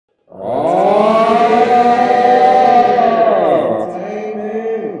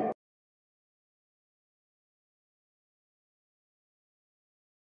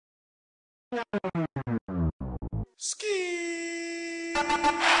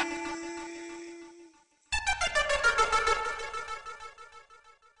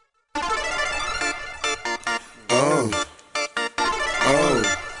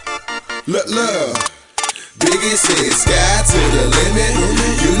Look, Biggie said sky to the limit.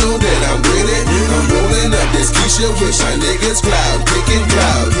 You know that I'm with it. I'm rolling up this Keisha with my niggas cloud. Kickin'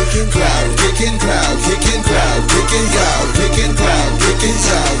 cloud, cloud, kickin' cloud, kickin' cloud, kickin' cloud, kickin' cloud, kickin'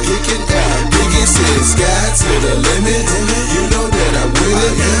 cloud, kickin' cloud. Biggie said sky to the limit. You know that I'm with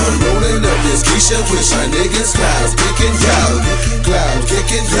it. I'm rolling up this Keisha with my niggas cloud. Kickin' cloud, cloud,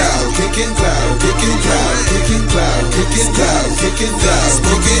 kickin' cloud, kickin' cloud, kickin' cloud, kickin' cloud, kickin' cloud, kickin' cloud,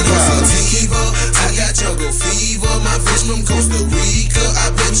 kickin' cloud. I got jungle fever, my bitch from Costa Rica.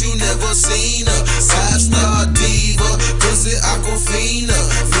 I bet you never seen her. 5-star diva, pussy aquafina.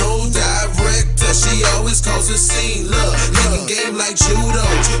 No director, she always cause a scene. Look, nigga game like judo,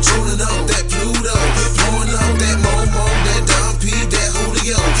 tuning up that Pluto, pouring up that Momo, that Don P, that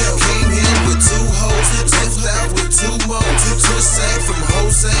Julio. Came here with 2 hoes, left out with 2 more. Twist sack from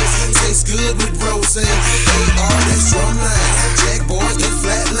Jose, tastes good with rose. AR, that's drumline. Jack boys get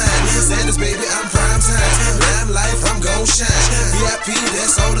flatline. Sanders, baby, I'm prime time. Lamb life, I'm gon' shine. VIP,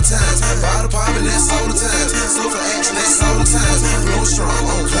 that's all the times. Bottle poppin', that's all the times. Sofa action, that's all the times. Blow strong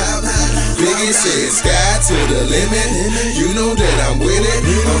on cloud 9. Biggie said sky to the limit. You know that I'm with it.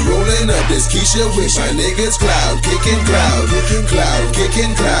 I'm rolling up this Keisha with my niggas cloud. Kickin' cloud, cloud,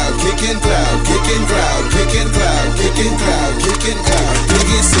 kickin' cloud, kickin' cloud, kickin' cloud, kickin' cloud, kickin' cloud, kickin' cloud.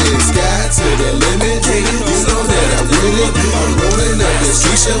 Biggie said sky to the limit. You know that I'm with it. I'm rolling up this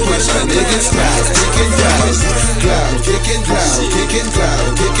Keisha with my niggas cloud. Kickin' cloud, cloud, kickin' cloud, kickin' cloud,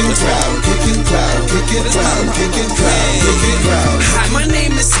 kickin' cloud, kickin' cloud, kickin' cloud, kickin' cloud, kickin' cloud. Hi, my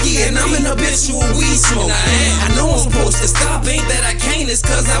name is Ski and I'm an habitual weed smoker. I know I'm supposed to stop, ain't that I can't, it's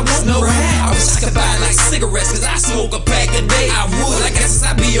cause I want no rap. I wish I could buy like cigarettes, cause I smoke a pack a day. I would, I guess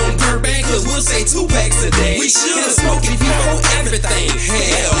I be on Burbank, cause we'll say 2 packs a day. We should smoke it before everything.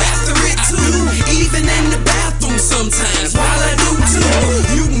 Hell, after it too. Even in the bathroom sometimes, while I do too.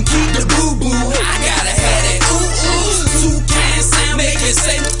 You can keep the boo-boo, I gotta have that ooh-ooh. 2 cans sound, make it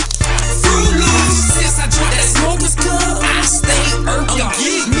say Fruit Loops. Since I joined that smokers club, I stay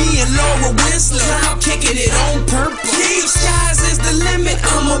geek. Me and Laura Winslow, I'm kicking it on purpose. Keep skies is the limit,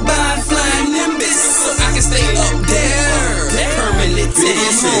 I'ma buy a flying Nimbus, so I can stay up there. Permanent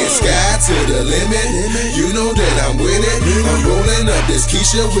Biggie said sky to the limit. You know that I'm with it. I'm rolling up this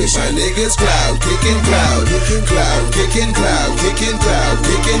Keisha with my niggas cloud. Kickin' cloud, cloud, kickin' cloud, kickin' cloud,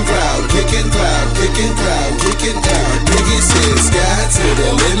 kickin' cloud, kickin' cloud, kickin' cloud, kickin' cloud. Biggie said sky to the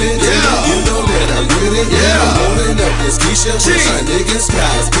limit. You know that I'm with it. I'm rolling up this Keisha with my niggas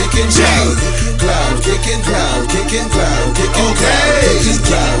cloud. Kickin' cloud, cloud, kickin' cloud, kickin' cloud, kickin' cloud, kickin'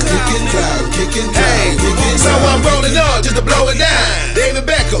 cloud, kickin' cloud, kickin' cloud, kickin' cloud. So I'm rolling on just to blow it down. David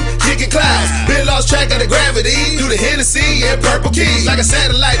Beckham, kicking clouds. Been lost track of the gravity through the Hennessy and Purple Keys. Like a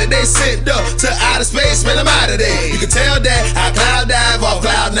satellite that they sent up to outer space, man, I'm out of there. You can tell that I cloud dive off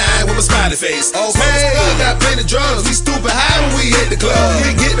cloud 9 with my smiley face. Okay, got plenty drugs. We stupid high when we hit the club.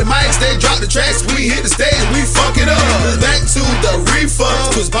 We get the mics, they drop the tracks. We hit the stage, we fuck it up. Back to the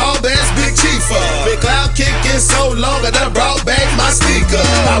refund, cause ball bands, big chief. Been cloud kicking so long, I done brought back my sneaker.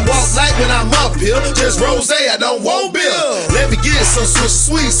 I walk like when I'm up here, just rose, I don't want beer. Let me get some Swiss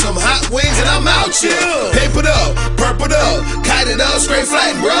sweet, some hot wings, and I'm out here. Papered up, purpled up, kited up, straight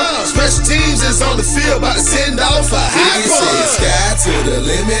flight, bruh. Special teams is on the field, about to send off a high Biggie said sky to the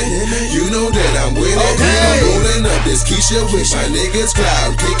limit. You know that I'm with it. I'm rolling up this Keisha with my niggas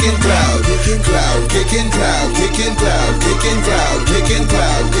cloud. Kickin' cloud, cloud, kickin' cloud, kickin' cloud, kickin' cloud, kickin'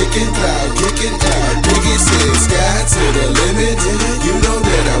 cloud, kickin' cloud, kickin' cloud. Biggie said sky to the limit. You know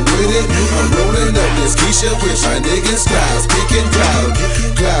that I'm with it. I'm rolling up this Keisha with my niggas cloud. Kickin' cloud,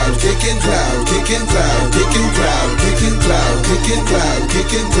 cloud, kickin' cloud, kickin' cloud, kickin' cloud, kickin' cloud, kickin' cloud,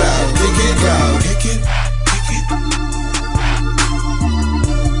 kickin' cloud, kickin' cloud, kickin'